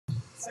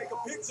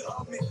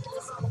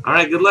All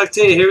right, good luck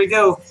to you. Here we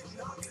go.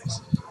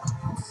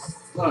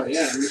 Oh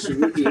yeah, Mr.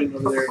 Woodgate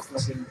over there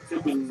fucking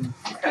tipping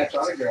patch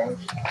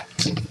autographs.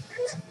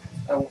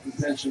 I won't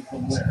mention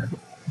from where.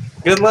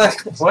 Good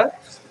luck. What?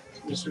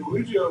 Mr.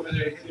 Woodgate over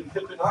there hitting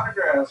Pippin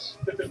autographs,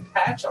 Pippin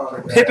patch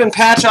autographs. Pippin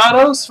patch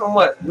autos from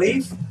what?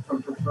 Leaf?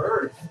 From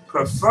Preferred.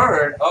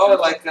 Preferred? Oh,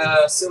 like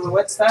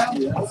silhouette style?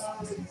 Yeah. I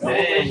won't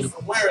mention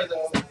from where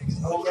though.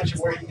 I won't mention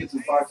where you can get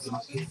some boxes.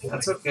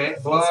 That's okay.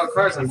 Blowout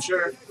cards, I'm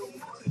sure.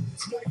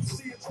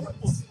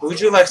 Would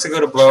you like to go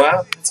to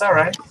Blowout? It's all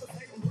right.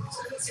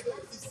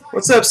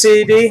 What's up,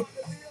 CED?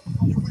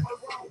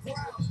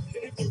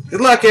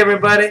 Good luck,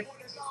 everybody.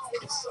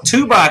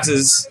 2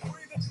 boxes.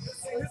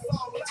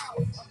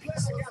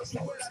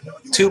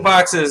 2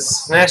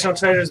 boxes. National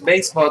Treasures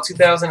Baseball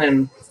 2000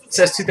 and it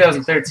says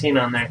 2013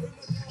 on there.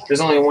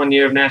 There's only 1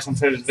 year of National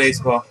Treasures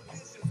Baseball.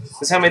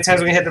 This is how many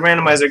times we can hit the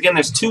randomizer. Again,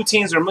 there's 2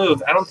 teams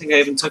removed. I don't think I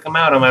even took them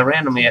out on my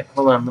random yet.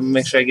 Hold on, let me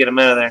make sure I get them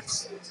out of there.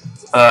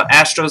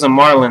 Astros and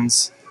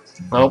Marlins.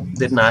 Nope,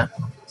 did not.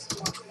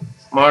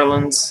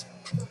 Marlins.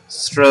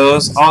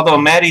 Astros. Although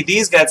Matty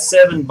D's got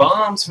 7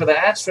 bombs for the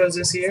Astros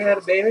this year. Had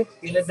a baby.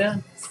 Get it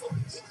done.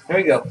 There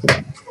we go.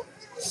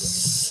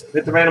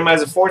 Hit the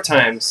randomizer 4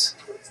 times.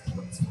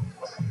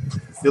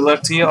 Good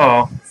luck to you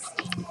all.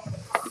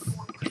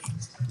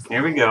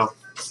 Here we go.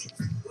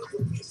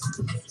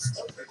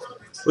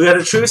 We got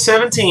a true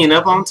 17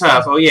 up on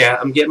top. Oh yeah,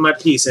 I'm getting my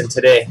piece in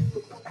today.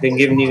 Been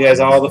giving you guys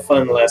all the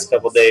fun the last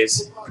couple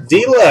days.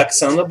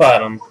 Deluxe on the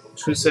bottom.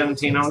 True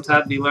 17 on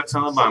top, Deluxe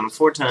on the bottom.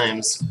 4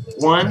 times.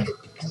 1,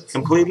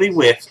 completely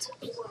whiffed.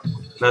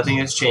 Nothing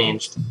has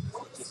changed.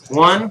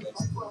 1,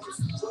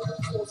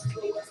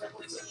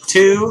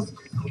 2,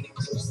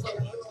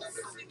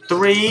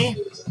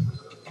 3,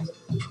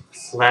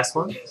 last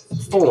one,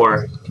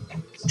 4.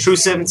 True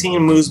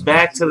 17 moves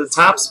back to the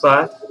top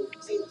spot.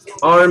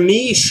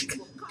 Rmeisch.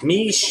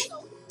 Meisch.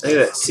 Look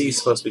at that C is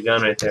supposed to be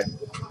gone right there.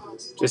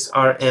 Just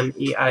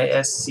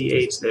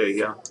R-M-E-I-S-C-H. There you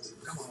go.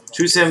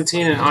 True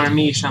 17 and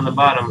rmeisch on the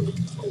bottom.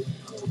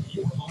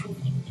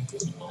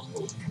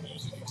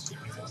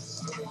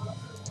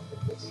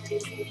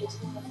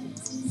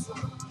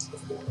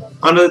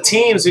 Onto the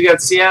teams, we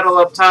got Seattle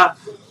up top,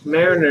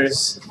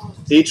 Mariners,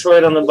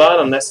 Detroit on the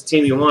bottom. That's the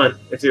team you want.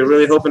 If you're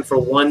really hoping for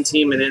one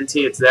team in NT,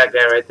 it's that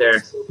guy right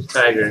there,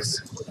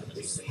 Tigers.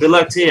 Good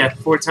luck to you.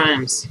 4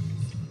 times.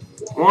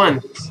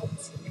 1,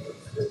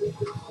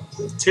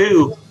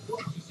 2,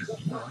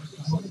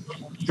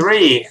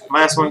 3.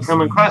 Last one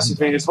coming across your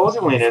fingers. Hold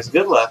your wieners.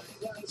 Good luck.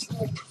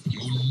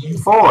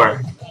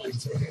 4.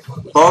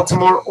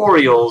 Baltimore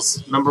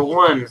Orioles, number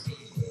 1.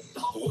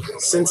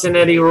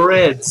 Cincinnati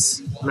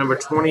Reds, number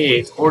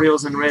 28.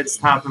 Orioles and Reds,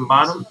 top and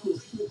bottom.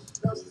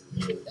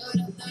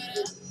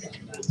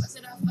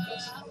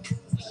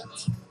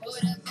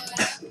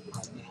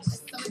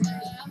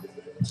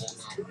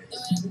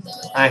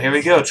 Alright, here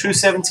we go. True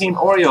 17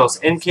 Orioles,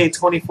 NK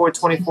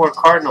 24-24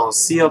 Cardinals,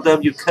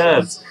 CLW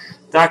Cubs,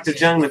 Dr.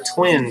 Jung the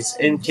Twins,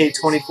 NK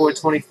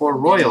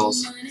 24-24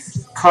 Royals,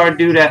 Card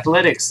Dude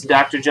Athletics,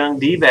 Dr. Jung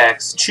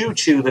D-backs, Choo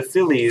Choo the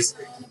Phillies,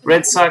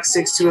 Red Sox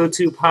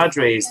 6202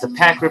 Padres, the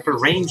Pack Ripper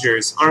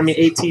Rangers, Army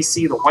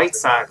ATC the White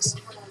Sox,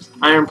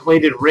 Iron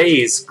Plated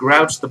Rays,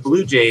 Grouch the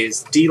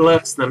Bluejays,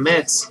 Deluxe the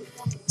Mets,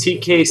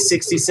 TK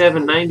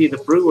 6790 the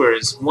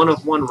Brewers, 1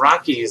 of 1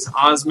 Rockies,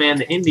 Ozman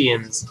the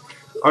Indians,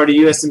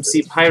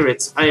 artyusmc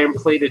Pirates, Iron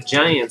Plated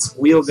Giants,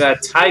 Wheel God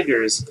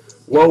Tigers,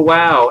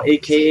 Woahwow,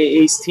 aka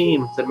Ace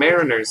Team, the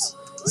Mariners,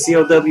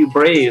 CLW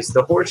Braves,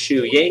 the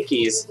Horseshoe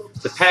Yankees,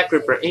 the Pack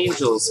Ripper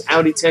Angels,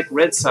 Audi Tech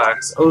Red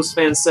Sox,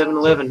 Ozfan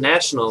 711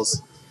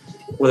 Nationals,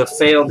 with a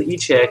failed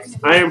E-check,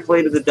 Iron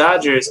Plated the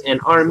Dodgers,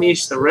 and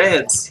rmeisch the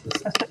Reds.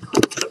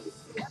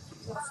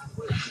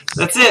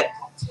 That's it.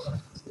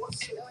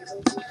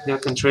 Y'all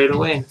can trade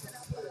away.